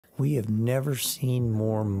We have never seen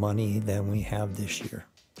more money than we have this year.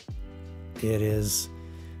 It is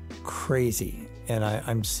crazy. And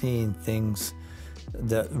I'm seeing things,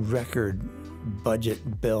 the record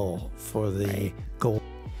budget bill for the gold.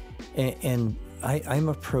 And I'm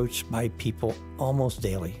approached by people almost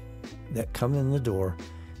daily that come in the door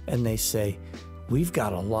and they say, we've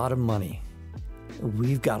got a lot of money,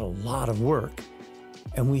 we've got a lot of work,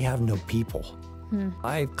 and we have no people.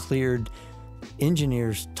 I've cleared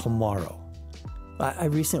engineers tomorrow. I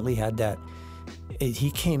recently had that.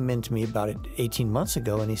 He came into me about 18 months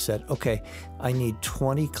ago and he said, okay, I need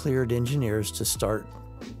 20 cleared engineers to start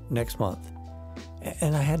next month.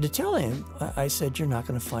 And I had to tell him, I said, you're not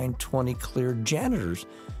going to find 20 cleared janitors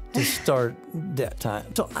to start that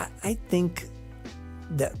time. So I think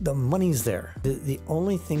that the money's there. The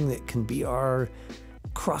only thing that can be our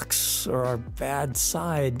crux or our bad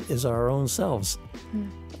side is our own selves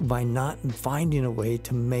by not finding a way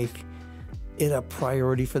to make it a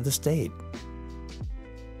priority for the state.